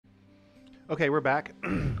Okay, we're back. We're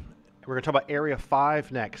going to talk about Area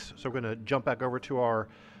 5 next. So we're going to jump back over to our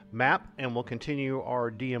map and we'll continue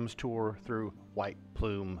our DM's tour through White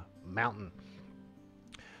Plume Mountain.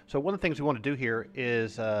 So one of the things we want to do here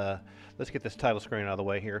is, let's get this title screen out of the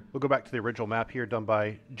way here. We'll go back to the original map here done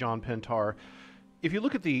by John Pintar. If you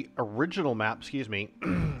look at the original map,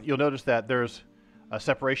 you'll notice that there's a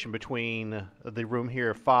separation between the room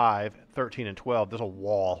here, 5, 13, and 12. There's a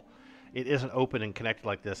wall. It isn't open and connected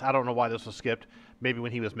like this. I don't know why this was skipped. Maybe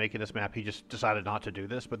when he was making this map, he just decided not to do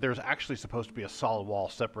this. But there's actually supposed to be a solid wall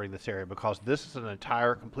separating this area because this is an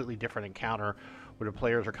entire, completely different encounter where the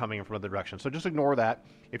players are coming in from other directions. So just ignore that.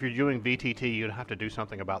 If you're doing VTT, you'd have to do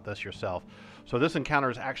something about this yourself. So this encounter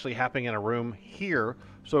is actually happening in a room here.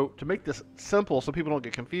 So to make this simple so people don't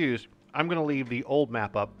get confused, I'm going to leave the old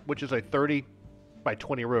map up, which is a 30 by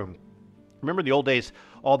 20 room. Remember the old days,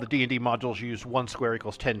 all the D&D modules used 1 square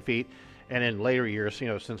equals 10 feet. And in later years,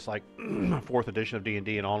 since like 4th edition of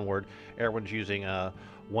D&D and onward, everyone's using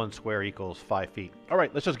 1 square equals 5 feet. All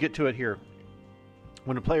right, let's just get to it here.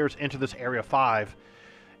 When the players enter this area 5,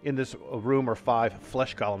 in this room are 5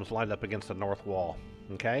 flesh golems lined up against the north wall.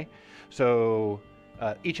 Okay? So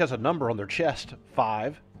each has a number on their chest: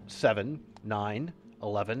 5, 7, 9,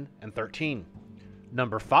 11, and 13.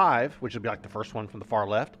 Number 5, which would be like the first one from the far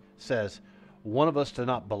left, says, "One of us does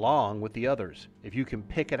not belong with the others. If you can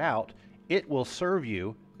pick it out, it will serve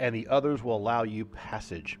you, and the others will allow you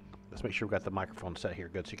passage." Let's make sure we've got the microphone set here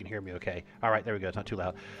good so you can hear me okay. All right, there we go. It's not too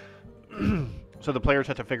loud. So the players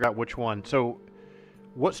have to figure out which one. So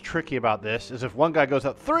what's tricky about this is if one guy goes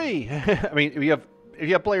up 3, I mean, if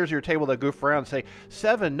you have players at your table that goof around and say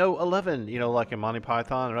 7, no 11, like in Monty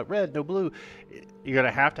Python, or like red, no blue, you're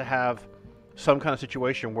going to have some kind of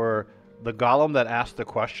situation where the golem that asked the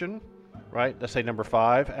question, right? Let's say number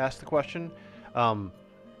 5 asked the question.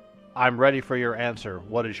 I'm ready for your answer.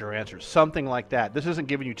 What is your answer? Something like that. This isn't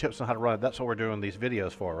giving you tips on how to run it. That's what we're doing these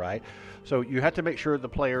videos for, right? So you have to make sure the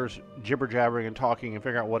players jibber-jabbering and talking and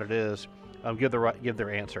figure out what it is, give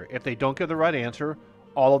their answer. If they don't give the right answer,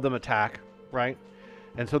 all of them attack, right?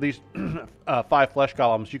 And so these 5 flesh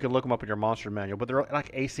golems, you can look them up in your monster manual, but they're like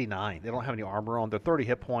AC 9. They don't have any armor on. They're 30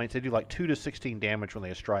 hit points. They do like 2 to 16 damage when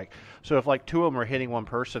they strike. So if like 2 of them are hitting one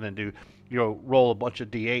person and do, roll a bunch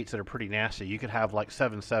of D8s that are pretty nasty, you could have like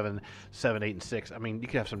 7, 7, 7, 8, and 6. I mean, you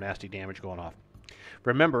could have some nasty damage going off.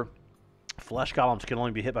 Remember, flesh golems can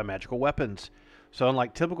only be hit by magical weapons. So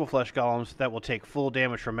unlike typical flesh golems that will take full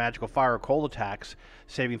damage from magical fire or cold attacks,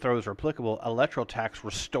 saving throws are applicable, electro attacks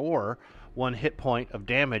restore 1 hit point of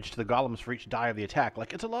damage to the golems for each die of the attack.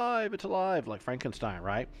 Like, it's alive, like Frankenstein,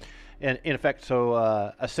 right? And in effect, so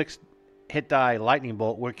a 6 hit die lightning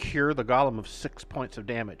bolt will cure the golem of 6 points of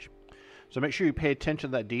damage. So make sure you pay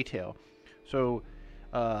attention to that detail. So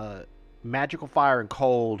magical fire and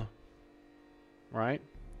cold, right?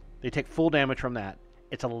 They take full damage from that.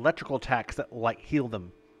 It's electrical attacks that heal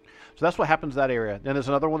them. So that's what happens in that area. Then there's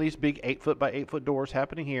another one of these big 8-foot by 8-foot doors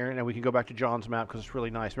happening here, and we can go back to John's map because it's really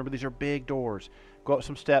nice. Remember, these are big doors. Go up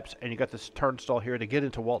some steps, and you got this turnstile here to get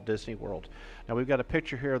into Walt Disney World. Now we've got a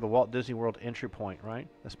picture here of the Walt Disney World entry point, right?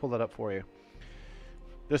 Let's pull that up for you.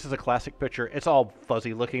 This is a classic picture. It's all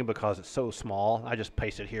fuzzy looking because it's so small. I just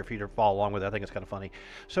pasted it here for you to follow along with it. I think it's kind of funny.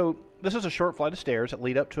 So this is a short flight of stairs that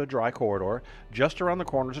lead up to a dry corridor. Just around the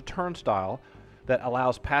corner is a turnstile that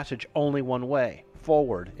allows passage only one way,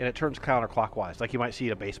 forward, and it turns counterclockwise, like you might see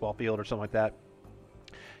at a baseball field or something like that.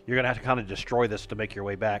 You're going to have to kind of destroy this to make your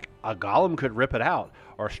way back. A golem could rip it out,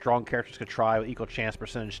 or strong characters could try with equal chance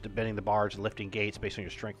percentage to bending the bars and lifting gates based on your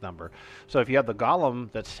strength number. So if you have the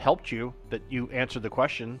golem that's helped you, that you answered the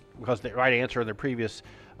question, because the right answer in the previous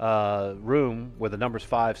room with the numbers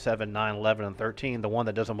 5, 7, 9, 11, and 13, the one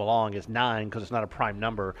that doesn't belong is 9 because it's not a prime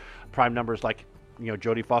number. Prime numbers like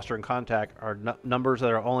Jodie Foster and Contact are numbers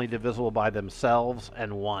that are only divisible by themselves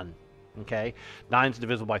and 1. Okay, 9's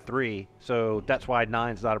divisible by 3, so that's why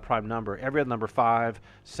 9's not a prime number. Every other number, 5,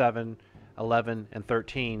 7, 11, and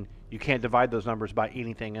 13, you can't divide those numbers by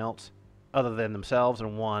anything else other than themselves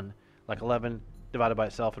and 1. Like 11 divided by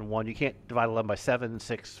itself and 1. You can't divide 11 by 7,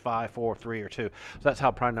 6, 5, 4, 3, or 2. So that's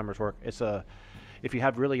how prime numbers work. If you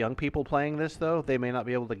have really young people playing this, though, they may not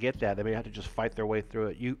be able to get that. They may have to just fight their way through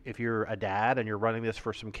it. If you're a dad and you're running this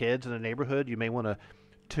for some kids in the neighborhood, you may want to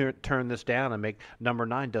turn this down and make number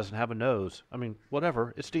 9 doesn't have a nose. I mean,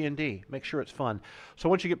 whatever. It's D&D. Make sure it's fun. So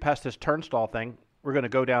once you get past this turnstile thing, we're going to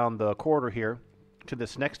go down the corridor here to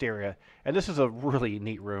this next area. And this is a really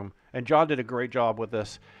neat room. And John did a great job with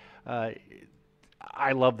this.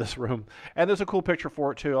 I love this room. And there's a cool picture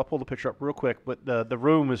for it, too. I'll pull the picture up real quick. But the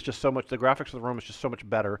room is just so much, the graphics of the room is just so much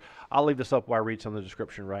better. I'll leave this up while I read some of the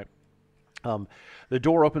description, right? Um, the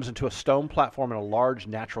door opens into a stone platform in a large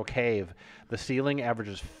natural cave. The ceiling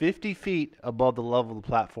averages 50 feet above the level of the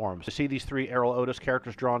platform. So you see these three Errol Otis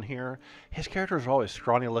characters drawn here? His characters are always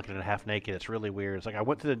scrawny looking and half naked. It's really weird. It's like I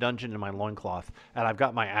went to the dungeon in my loincloth, and I've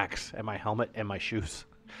got my axe and my helmet and my shoes.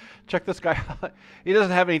 Check this guy out. He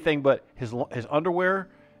doesn't have anything but his underwear,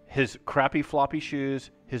 his crappy floppy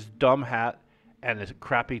shoes, his dumb hat, and his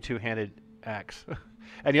crappy two-handed axe.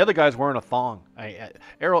 And the other guy's wearing a thong.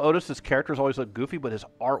 Errol Otis' characters always look goofy, but his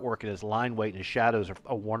artwork and his line weight and his shadows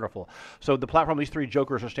are wonderful. So the platform these three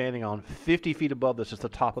jokers are standing on, 50 feet above this, is the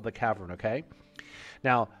top of the cavern, okay?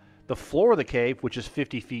 Now, the floor of the cave, which is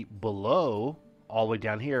 50 feet below, all the way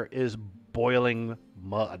down here, is boiling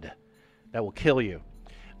mud that will kill you.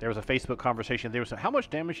 There was a Facebook conversation. They were saying, how much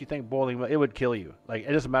damage do you think boiling mud? It would kill you. Like,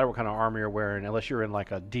 it doesn't matter what kind of armor you're wearing, unless you're in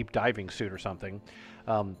like a deep diving suit or something.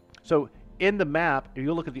 So in the map, if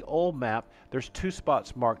you look at the old map, there's two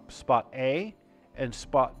spots marked, spot A and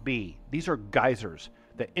spot B. These are geysers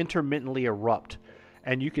that intermittently erupt,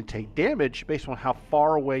 and you can take damage based on how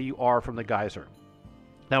far away you are from the geyser.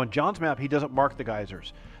 Now in John's map, he doesn't mark the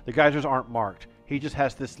geysers. The geysers aren't marked. He just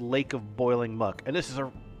has this lake of boiling muck, and this is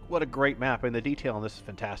what a great map, and the detail on this is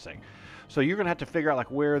fantastic. So you're going to have to figure out like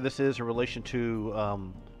where this is in relation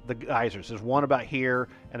to the geysers. There's one about here,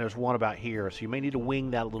 and there's one about here. So you may need to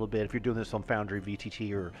wing that a little bit if you're doing this on Foundry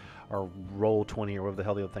VTT or Roll20 or whatever the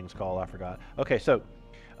hell the other thing's called. I forgot. Okay, so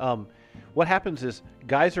what happens is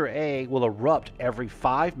geyser A will erupt every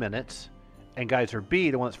 5 minutes, and geyser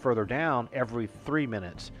B, the one that's further down, every 3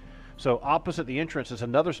 minutes. So opposite the entrance is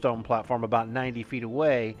another stone platform about 90 feet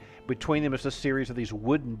away. Between them is a series of these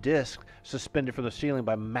wooden discs suspended from the ceiling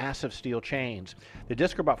by massive steel chains. The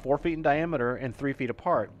discs are about 4 feet in diameter and 3 feet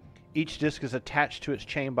apart. Each disc is attached to its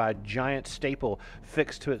chain by a giant staple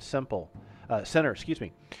fixed to its center.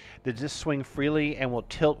 The discs swing freely and will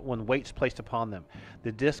tilt when weight's placed upon them.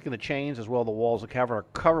 The disc and the chains, as well as the walls of the cavern, are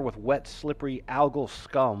covered with wet, slippery algal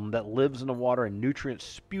scum that lives in the water and nutrients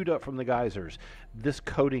spewed up from the geysers. This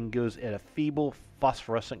coating gives it a feeble,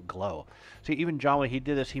 phosphorescent glow. See, even John, when he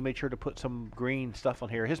did this, he made sure to put some green stuff on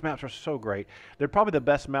here. His maps are so great. They're probably the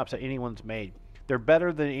best maps that anyone's made. They're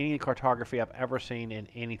better than any cartography I've ever seen in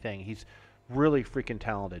anything. He's really freaking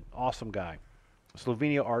talented. Awesome guy.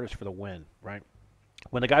 Slovenia artist for the win, right?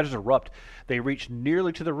 When the geysers erupt, they reach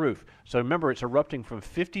nearly to the roof. So remember, it's erupting from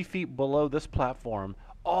 50 feet below this platform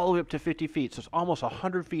all the way up to 50 feet. So it's almost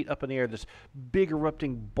 100 feet up in the air, this big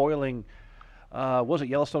erupting, boiling, was it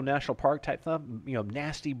Yellowstone National Park type stuff? You know,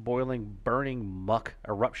 nasty, boiling, burning muck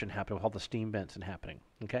eruption happening with all the steam vents and happening,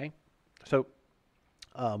 okay? So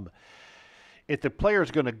if the player is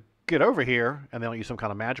going to get over here, and they don't use some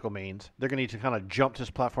kind of magical means, they're going to need to kind of jump to this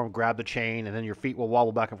platform, grab the chain, and then your feet will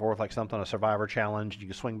wobble back and forth like something on a Survivor challenge. You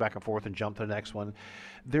can swing back and forth and jump to the next one.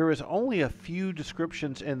 There is only a few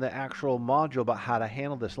descriptions in the actual module about how to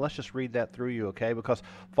handle this. Let's just read that through you, okay? Because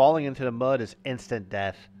falling into the mud is instant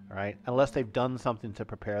death, right? Unless they've done something to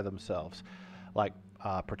prepare themselves, like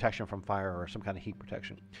protection from fire or some kind of heat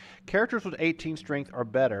protection. Characters with 18 strength or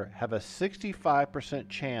better have a 65%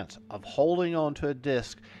 chance of holding on to a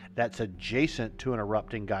disc that's adjacent to an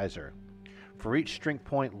erupting geyser. For each strength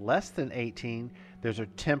point less than 18, there's a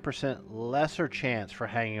 10% lesser chance for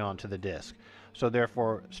hanging on to the disc. So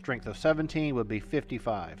therefore, strength of 17 would be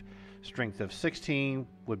 55. Strength of 16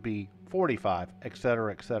 would be 45,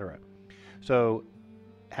 etc., etc. So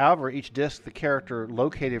however, each disc the character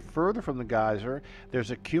located further from the geyser,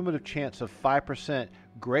 there's a cumulative chance of 5%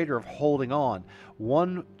 greater of holding on.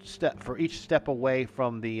 One step for each step away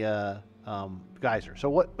from the geyser. So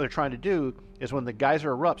what they're trying to do is when the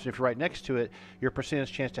geyser erupts, and if you're right next to it, your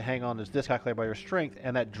percentage chance to hang on is this calculated by your strength,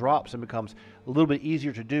 and that drops and becomes a little bit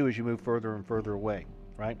easier to do as you move further and further away,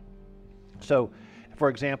 right? So, for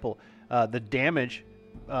example, the damage,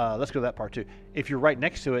 let's go to that part too. If you're right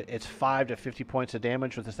next to it, it's 5 to 50 points of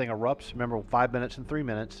damage when this thing erupts. Remember, 5 minutes and 3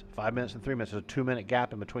 minutes. 5 minutes and 3 minutes. There's a 2-minute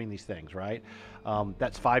gap in between these things, right?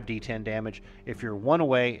 That's 5d10 damage. If you're one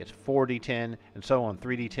away, it's 4d10, and so on.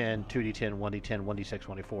 3d10, 2d10, 1d10, 1d6,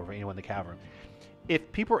 1d4 for anyone in the cavern. If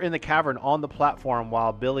people are in the cavern on the platform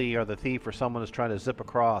while Billy or the thief or someone is trying to zip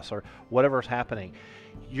across or whatever's happening,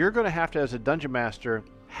 you're going to have to, as a dungeon master,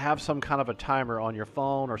 have some kind of a timer on your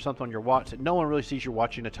phone or something on your watch that no one really sees you're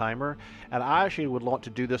watching a timer. And I actually would want to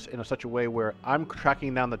do this in such a way where I'm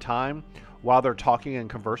tracking down the time while they're talking and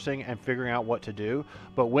conversing and figuring out what to do.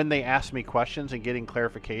 But when they ask me questions and getting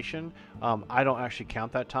clarification, I don't actually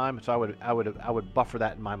count that time. So I would buffer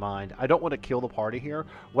that in my mind. I don't want to kill the party here.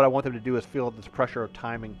 What I want them to do is feel this pressure of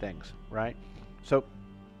timing things, right? So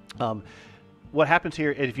what happens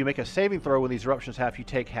here is if you make a saving throw when these eruptions happen, you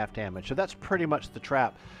take half damage. So that's pretty much the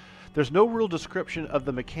trap. There's no real description of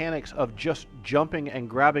the mechanics of just jumping and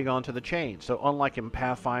grabbing onto the chain. So unlike in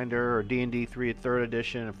Pathfinder or D&D 3rd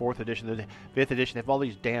edition and 4th edition, the 5th edition, they have all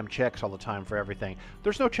these damn checks all the time for everything.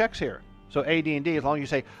 There's no checks here. So AD&D, as long as you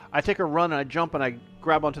say, I take a run and I jump and I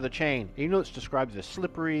grab onto the chain, even though it's described as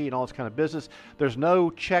slippery and all this kind of business, there's no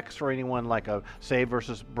checks for anyone like a save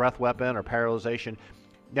versus breath weapon or paralyzation.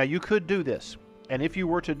 Now you could do this, and if you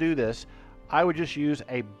were to do this, I would just use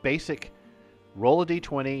a basic roll a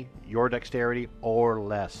d20, your dexterity or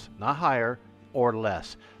less. Not higher, or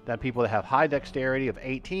less. That people that have high dexterity of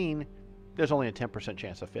 18, there's only a 10%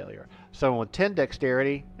 chance of failure. Someone with 10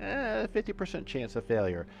 dexterity, 50% chance of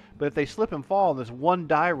failure. But if they slip and fall and there's one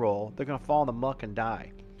die roll, they're going to fall in the muck and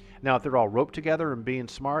die. Now, if they're all roped together and being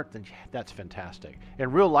smart, then that's fantastic.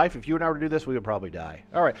 In real life, if you and I were to do this, we would probably die.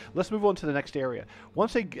 All right, let's move on to the next area.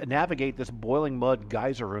 Once they navigate this boiling mud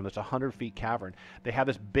geyser room that's a 100-foot cavern, they have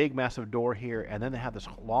this big, massive door here, and then they have this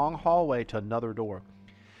long hallway to another door.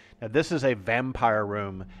 Now, this is a vampire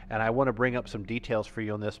room, and I want to bring up some details for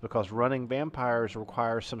you on this because running vampires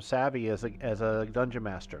requires some savvy as a dungeon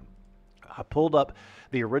master. I pulled up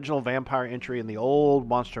the original vampire entry in the old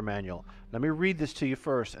monster manual. Let me read this to you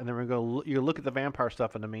first, and then we're going to look at the vampire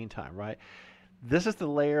stuff in the meantime, right? This is the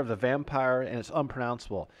layer of the vampire, and it's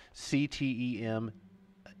unpronounceable. Ctemniir.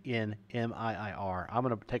 I'm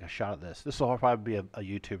going to take a shot at this. This will probably be a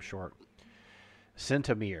YouTube short.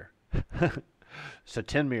 Centimir.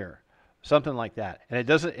 Satinmir. Something like that. And it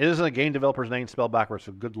isn't a game developer's name spelled backwards,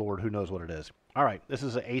 so good Lord, who knows what it is. All right, this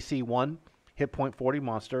is an AC 1. Hit point 40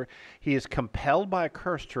 monster. He is compelled by a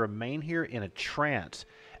curse to remain here in a trance,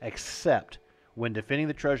 except when defending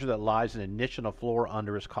the treasure that lies in a niche on the floor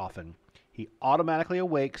under his coffin. He automatically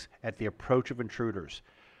awakes at the approach of intruders.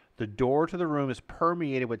 The door to the room is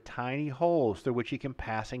permeated with tiny holes through which he can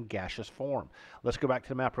pass in gaseous form. Let's go back to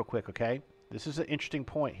the map real quick, okay? This is an interesting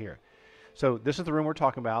point here. So this is the room we're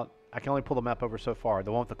talking about. I can only pull the map over so far.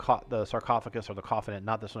 The one with the sarcophagus or the coffin in,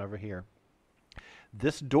 not this one over here.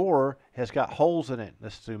 This door has got holes in it.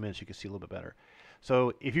 Let's zoom in so you can see a little bit better.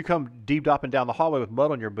 So if you come deep up and down the hallway with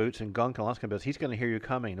mud on your boots and gunk and all that kind of business, he's going to hear you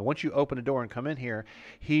coming. And once you open the door and come in here,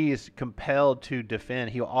 he is compelled to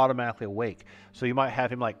defend. He'll automatically awake. So you might have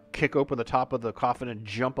him like kick open the top of the coffin and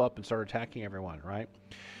jump up and start attacking everyone, right?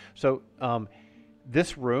 So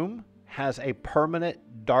this room has a permanent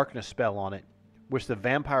darkness spell on it, which the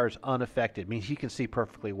vampire is unaffected. It means he can see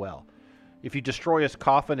perfectly well. If you destroy his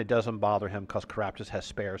coffin, it doesn't bother him because Caraptus has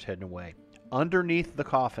spares hidden away. Underneath the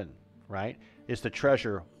coffin, right, is the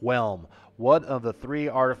treasure, Whelm, one of the 3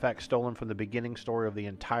 artifacts stolen from the beginning story of the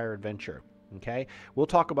entire adventure. Okay? We'll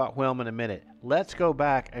talk about Whelm in a minute. Let's go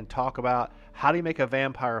back and talk about how do you make a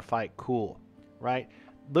vampire fight cool, right?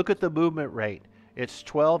 Look at the movement rate. It's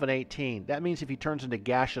 12 and 18. That means if he turns into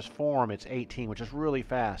gaseous form, it's 18, which is really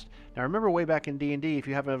fast. Now remember way back in D&D, if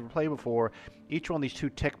you haven't ever played before, each one of these 2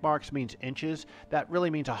 tick marks means inches. That really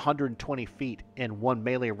means 120 feet in one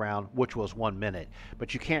melee round, which was 1 minute.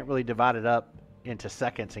 But you can't really divide it up into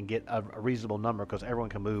seconds and get a reasonable number because everyone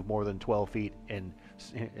can move more than 12 feet in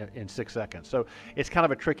 6 seconds. So it's kind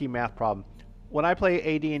of a tricky math problem. When I play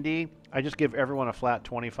AD&D, I just give everyone a flat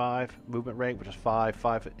 25 movement rate, which is 5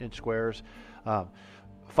 5-inch squares. 5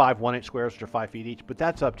 1-inch squares, which are 5 feet each, but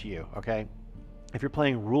that's up to you, okay? If you're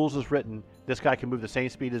playing rules as written, this guy can move the same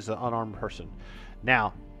speed as an unarmed person.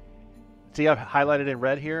 Now, see I've highlighted in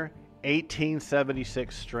red here?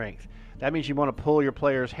 1876 strength. That means you want to pull your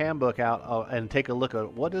player's handbook out and take a look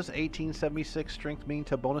at what does 1876 strength mean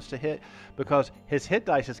to bonus to hit? Because his hit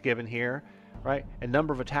dice is given here, right? And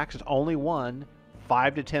number of attacks is only 1,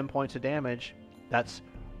 5 to 10 points of damage. That's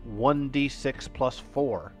 1d6 plus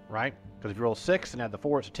 4, right? Because if you roll 6 and add the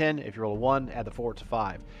 4, it's a 10. If you roll a 1, add the 4, it's a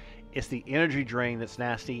 5. It's the energy drain that's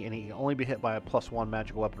nasty, and he can only be hit by a +1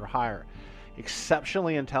 magical weapon or higher.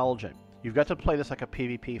 Exceptionally intelligent. You've got to play this like a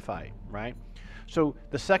PvP fight, right? So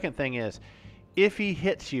the second thing is, if he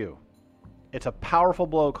hits you, it's a powerful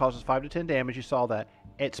blow, causes 5 to 10 damage. You saw that.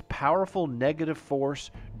 Its powerful negative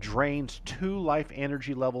force drains 2 life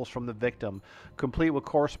energy levels from the victim, complete with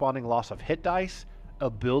corresponding loss of hit dice,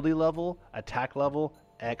 ability level, attack level,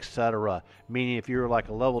 etc. Meaning if you're like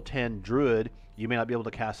a level 10 druid, you may not be able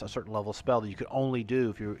to cast a certain level spell that you could only do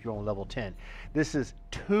if you're on level 10. This is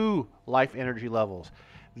 2 life energy levels.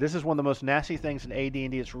 This is one of the most nasty things in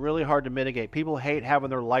AD&D. It's really hard to mitigate. People hate having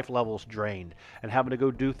their life levels drained and having to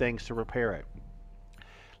go do things to repair it.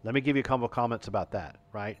 Let me give you a couple of comments about that,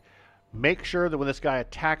 right? Make sure that when this guy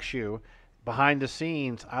attacks you, behind the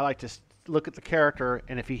scenes, I like to look at the character,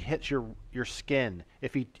 and if he hits your skin,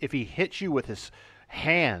 if he hits you with his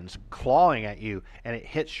hands clawing at you, and it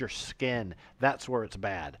hits your skin. That's where it's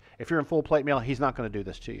bad. If you're in full plate mail, he's not going to do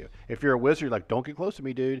this to you. If you're a wizard, you're like, don't get close to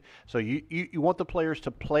me, dude. So you want the players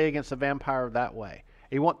to play against the vampire that way.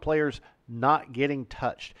 You want players not getting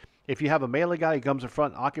touched. If you have a melee guy, he comes in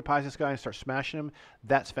front and occupies this guy and starts smashing him,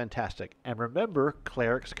 that's fantastic. And remember,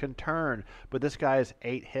 clerics can turn, but this guy is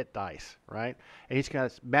 8 hit dice, right? And he's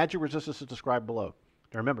got magic resistance is described below.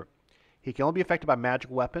 Now remember, he can only be affected by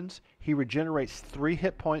magical weapons. He regenerates 3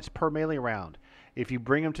 hit points per melee round. If you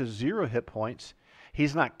bring him to 0 hit points,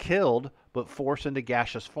 he's not killed, but forced into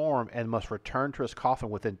gaseous form and must return to his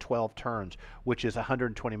coffin within 12 turns, which is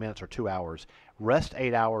 120 minutes or 2 hours. Rest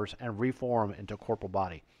 8 hours and reform into a corporal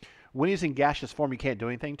body. When he's in gaseous form, you can't do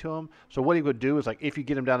anything to him. So what he would do is, like, if you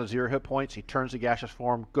get him down to 0 hit points, he turns to gaseous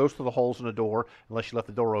form, goes through the holes in the door, unless you left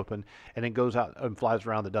the door open, and then goes out and flies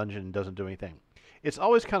around the dungeon and doesn't do anything. It's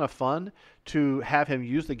always kind of fun to have him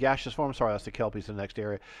use the gaseous form. Sorry, that's the Kelpies in the next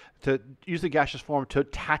area. To use the gaseous form to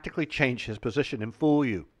tactically change his position and fool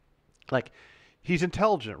you. Like, he's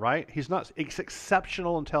intelligent, right? He's not. It's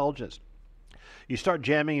exceptional intelligence. You start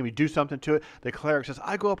jamming and you do something to it. The cleric says,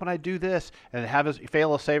 I go up and I do this, and have his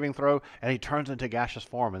fail a saving throw, and he turns into gaseous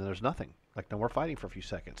form, and there's nothing. Like, then we're fighting for a few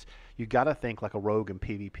seconds. You got to think like a rogue in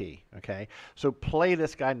PvP, okay? So play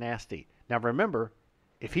this guy nasty. Now remember,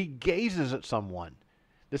 if he gazes at someone,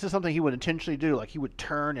 this is something he would intentionally do. Like, he would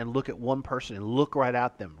turn and look at one person and look right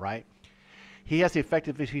at them, right? He has the effect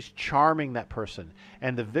of he's charming that person,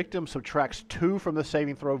 and the victim subtracts 2 from the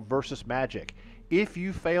saving throw versus magic. If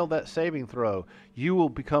you fail that saving throw, you will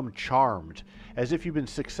become charmed, as if you've been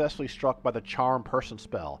successfully struck by the charm person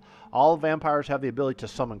spell. All vampires have the ability to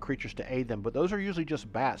summon creatures to aid them, but those are usually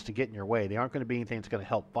just bats to get in your way. They aren't going to be anything that's going to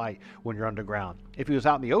help fight when you're underground. If he was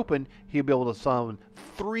out in the open, he'd be able to summon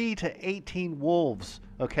 3 to 18 wolves,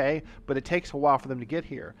 okay? But it takes a while for them to get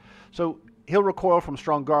here. So he'll recoil from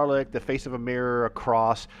strong garlic, the face of a mirror, a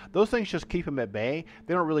cross. Those things just keep him at bay.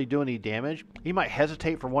 They don't really do any damage. He might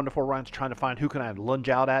hesitate for 1 to 4 rounds trying to find who can I lunge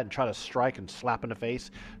out at and try to strike and slap in the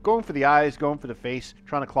face. Going for the eyes, going for the face,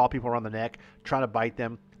 trying to claw people around the neck, trying to bite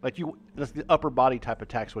them. Like, that's the upper body type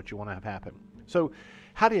attacks what you want to have happen. So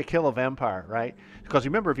how do you kill a vampire, right? Because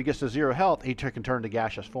remember, if he gets to 0 health, he can turn to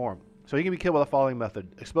gaseous form. So he can be killed with the following method.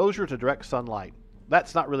 Exposure to direct sunlight.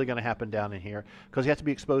 That's not really going to happen down in here because you have to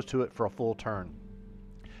be exposed to it for a full turn.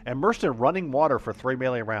 Immersed in running water for 3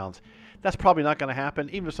 melee rounds. That's probably not going to happen.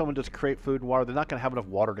 Even if someone does create food and water, they're not going to have enough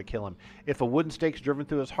water to kill him. If a wooden stake's driven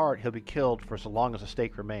through his heart, he'll be killed for so long as the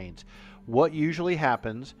stake remains. What usually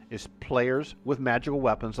happens is players with magical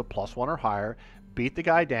weapons of +1 or higher beat the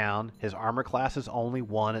guy down. His armor class is only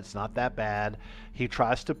 1. It's not that bad. He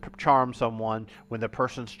tries to charm someone. When the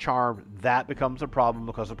person's charmed, that becomes a problem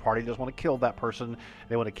because the party doesn't want to kill that person.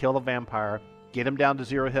 They want to kill the vampire, get him down to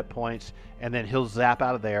 0 hit points, and then he'll zap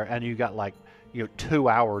out of there, and you got, like, 2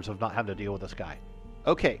 hours of not having to deal with this guy.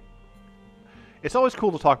 Okay. It's always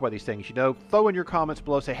cool to talk about these things, Throw in your comments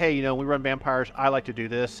below. Say, hey, when we run vampires, I like to do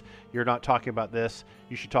this. You're not talking about this.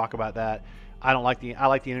 You should talk about that. I like the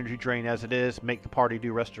energy drain as it is. Make the party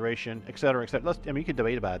do restoration, etc., etc. You can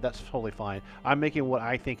debate about it. That's totally fine. I'm making what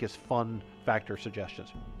I think is fun factor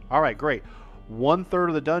suggestions. All right, great. 1/3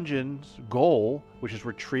 of the dungeon's goal, which is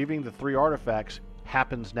retrieving the 3 artifacts,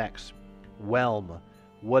 happens next. Whelm.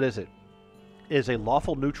 What is it? It is a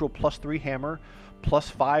lawful neutral +3 hammer,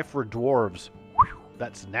 +5 for dwarves. Whew,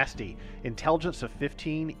 that's nasty. Intelligence of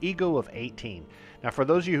 15, ego of 18. Now, for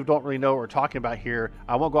those of you who don't really know what we're talking about here,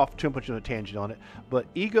 I won't go off too much of a tangent on it, but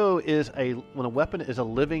ego is when a weapon is a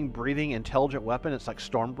living, breathing, intelligent weapon. It's like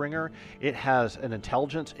Stormbringer. It has an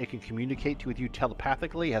intelligence. It can communicate with you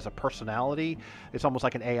telepathically. It has a personality. It's almost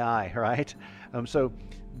like an AI, right? So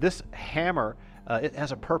this hammer, it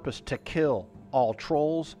has a purpose to kill all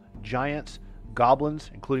trolls, giants,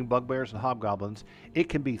 goblins, including bugbears and hobgoblins. It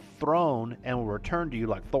can be thrown and will return to you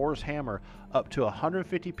like Thor's hammer up to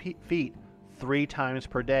 150 feet 3 times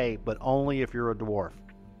per day, but only if you're a dwarf.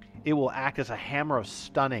 It will act as a hammer of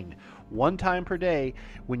stunning. 1 time per day,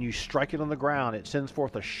 when you strike it on the ground, it sends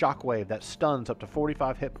forth a shockwave that stuns up to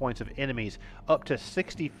 45 hit points of enemies up to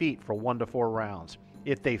 60 feet for 1 to 4 rounds.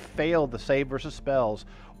 If they fail the save versus spells,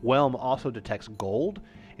 Whelm also detects gold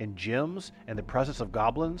and gems and the presence of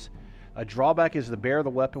goblins. A drawback is the bearer of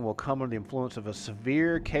the weapon will come under the influence of a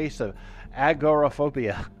severe case of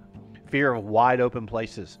agoraphobia, fear of wide open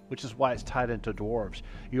places, which is why it's tied into dwarves.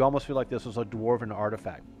 You almost feel like this was a dwarven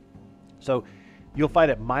artifact. So you'll fight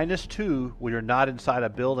at -2 when you're not inside a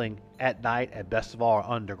building at night, at best of all, or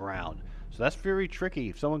underground. So that's very tricky.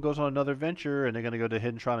 If someone goes on another venture and they're going to go to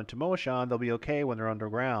Hidden Shrine and Tomoashan, they'll be okay when they're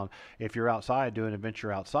underground. If you're outside doing an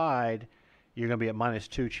adventure outside, you're going to be at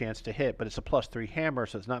 -2 chance to hit, but it's a +3 hammer,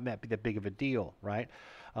 so it's not that big of a deal, right?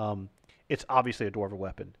 It's obviously a dwarven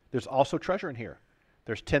weapon. There's also treasure in here.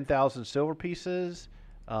 There's 10,000 silver pieces.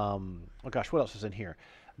 Oh gosh, what else is in here?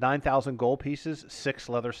 9,000 gold pieces, 6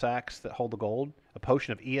 leather sacks that hold the gold, a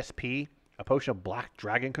potion of ESP, a potion of black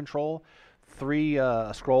dragon control,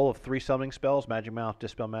 a scroll of 3 summoning spells, magic mouth,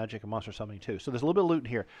 dispel magic, and monster summoning 2. So there's a little bit of loot in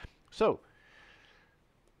here. So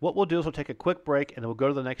what we'll do is we'll take a quick break and then we'll go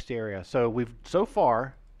to the next area. So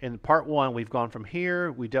far in part 1, we've gone from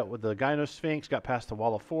here. We dealt with the Gyno Sphinx, got past the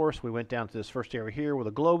Wall of Force. We went down to this first area here where the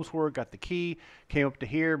globes were, got the key, came up to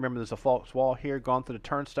here. Remember, there's a false wall here, gone through the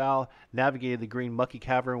turnstile, navigated the green mucky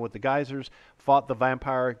cavern with the geysers, fought the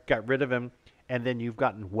vampire, got rid of him, and then you've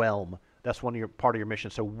gotten Whelm. That's part of your mission.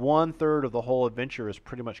 So 1/3 of the whole adventure is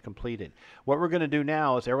pretty much completed. What we're going to do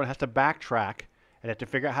now is everyone has to backtrack and have to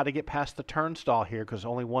figure out how to get past the turnstile here because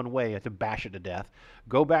there's only one way. You have to bash it to death.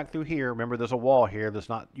 Go back through here. Remember, there's a wall here.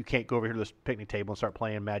 You can't go over here to this picnic table and start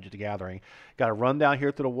playing Magic the Gathering. Got to run down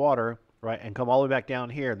here through the water, right, and come all the way back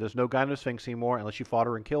down here. There's no Gyno Sphinx anymore unless you fought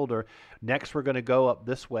her and killed her. Next, we're going to go up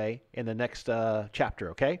this way in the next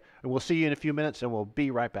chapter, okay? And we'll see you in a few minutes, and we'll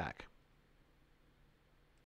be right back.